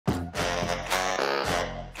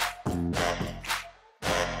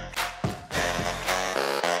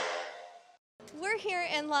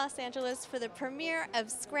Los Angeles for the premiere of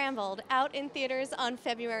Scrambled, out in theaters on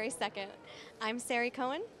February 2nd. I'm Sari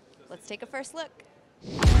Cohen. Let's take a first look.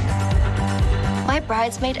 My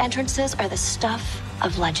bridesmaid entrances are the stuff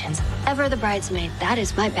of legends. Ever the bridesmaid, that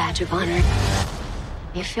is my badge of honor.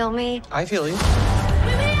 You feel me? I feel you.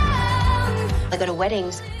 I go to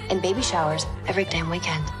weddings and baby showers every damn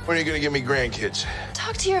weekend. When are you gonna give me grandkids?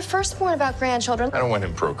 Talk to your firstborn about grandchildren. I don't want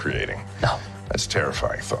him procreating. No. That's a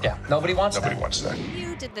terrifying thought. Yeah, nobody wants Nobody wants that.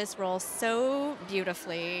 You did this role so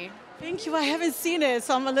beautifully. Thank you. I haven't seen it,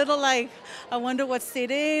 so I'm a little like, I wonder what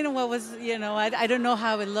stayed in, what was, I don't know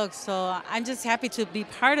how it looks. So I'm just happy to be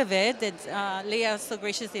part of it. That Leah so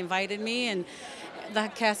graciously invited me, and the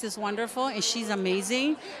cast is wonderful, and she's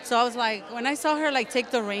amazing. So I was like, when I saw her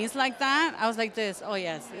take the reins like that, I was like this, oh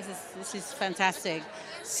yes, this is fantastic.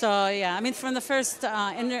 So yeah, I mean, from the first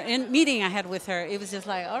meeting I had with her, it was just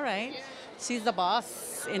like, all right, she's the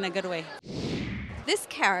boss in a good way. This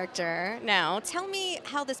character, now, tell me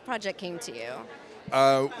how this project came to you.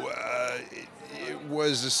 It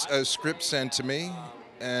was a script sent to me,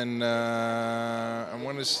 and I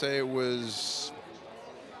want to say it was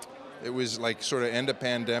like sort of end of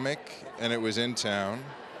pandemic, and it was in town.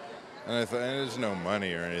 And I thought, there's no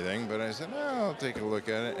money or anything, but I said, no, I'll take a look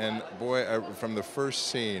at it. And boy, from the first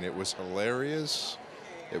scene, it was hilarious.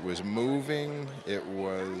 It was moving.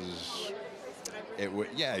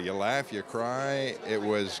 Yeah, you laugh, you cry.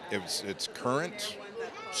 It's current,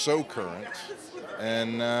 so current.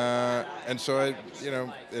 And so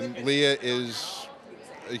and Leah is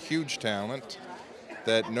a huge talent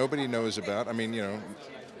that nobody knows about. I mean,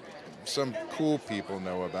 some cool people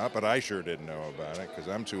know about, but I sure didn't know about it because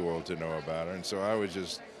I'm too old to know about her. And so I was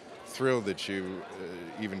just thrilled that she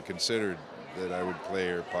even considered that I would play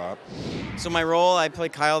her pop. So my role, I play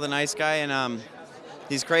Kyle the nice guy, and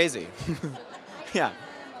he's crazy. Yeah.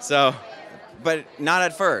 So, but not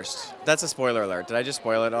at first. That's a spoiler alert. Did I just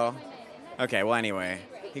spoil it all? Okay, well anyway,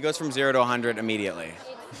 he goes from 0 to 100 immediately.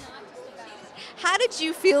 How did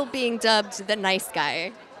you feel being dubbed the nice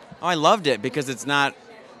guy? Oh, I loved it because it's not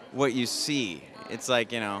what you see. It's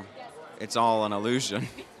like, it's all an illusion.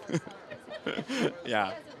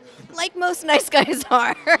 Yeah. Like most nice guys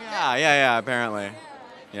are. Yeah, apparently.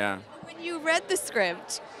 Yeah. When you read the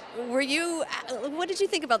script, what did you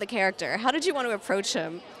think about the character? How did you want to approach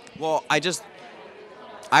him? Well,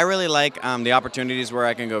 I really like the opportunities where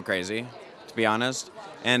I can go crazy, to be honest.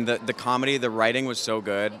 And the comedy, the writing was so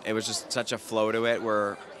good. It was just such a flow to it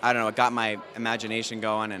where, I don't know, it got my imagination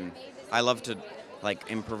going, and I love to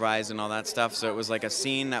improvise and all that stuff. So it was like a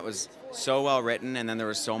scene that was so well written, and then there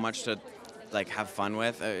was so much to have fun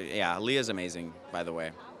with. Yeah, Leah's amazing, by the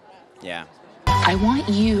way. Yeah. I want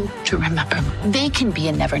you to remember, they can be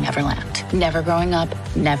in Never Never Land. Never growing up,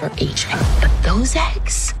 never aging. But those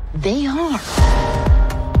eggs, they are.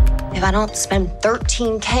 If I don't spend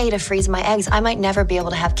 $13K to freeze my eggs, I might never be able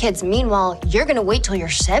to have kids. Meanwhile, you're gonna wait till you're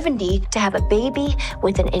 70 to have a baby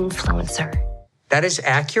with an influencer. That is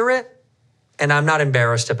accurate, and I'm not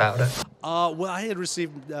embarrassed about it. Well, I had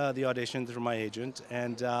received the audition through my agent,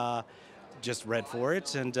 and just read for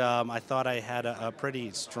it, and I thought I had a pretty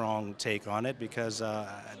strong take on it because,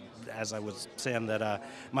 as I was saying, that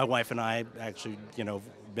my wife and I actually,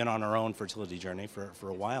 been on our own fertility journey for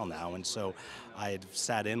a while now, and so I had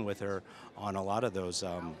sat in with her on a lot of those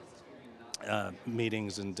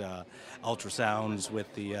meetings and ultrasounds with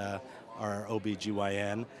our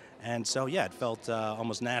OB/GYN, and so yeah, it felt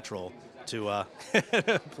almost natural to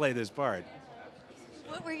play this part.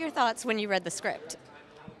 What were your thoughts when you read the script?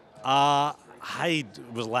 I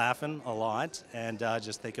was laughing a lot and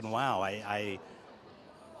just thinking, wow, I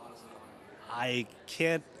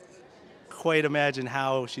can't quite imagine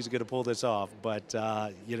how she's going to pull this off, but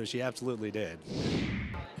she absolutely did.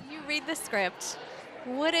 You read the script.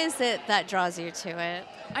 What is it that draws you to it?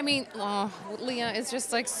 I mean, Leah is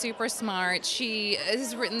just super smart. She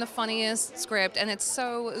has written the funniest script, and it's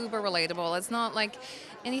so uber relatable. It's not like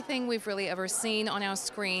anything we've really ever seen on our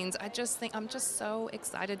screens. I just think I'm just so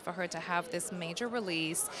excited for her to have this major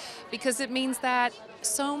release because it means that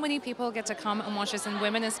so many people get to come and watch this, and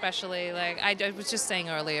women especially. Like I was just saying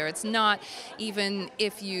earlier, it's not even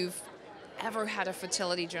if you've ever had a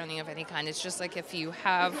fertility journey of any kind. It's just like if you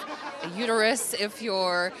have a uterus, if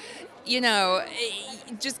you're,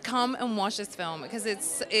 just come and watch this film because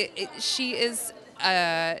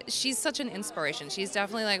she's such an inspiration. She's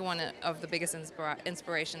definitely one of the biggest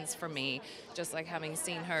inspirations for me, just having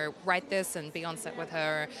seen her write this and be on set with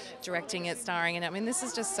her, directing it, starring in it. I mean, this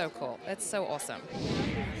is just so cool. It's so awesome.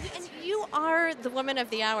 And you are the woman of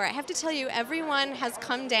the hour. I have to tell you, everyone has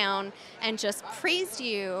come down and just praised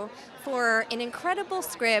you for an incredible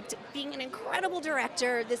script, being an incredible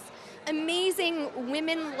director, this amazing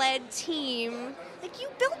women-led team. Like, you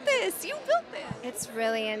built this. It's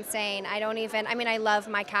really insane. I love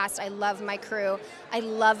my cast. I love my crew. I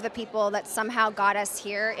love the people that somehow got us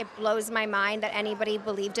here. It blows my mind that anybody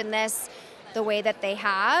believed in this the way that they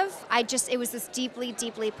have. It was this deeply,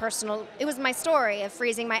 deeply personal, it was my story of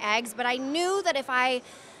freezing my eggs, but I knew that if I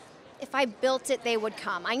built it, they would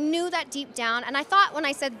come. I knew that deep down, and I thought when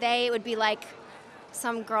I said they, it would be like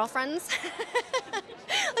some girlfriends.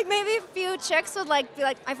 Like maybe a few chicks would be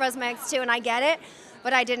like, I froze my eggs too, and I get it,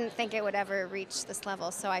 but I didn't think it would ever reach this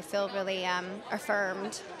level, so I feel really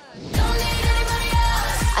affirmed.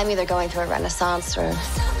 I'm either going through a renaissance or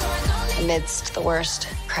amidst the worst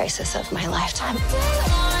crisis of my lifetime.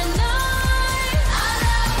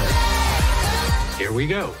 Here we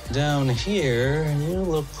go. Down here, you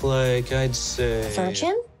look like, I'd say...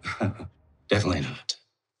 Virgin? Definitely not.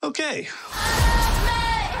 Okay.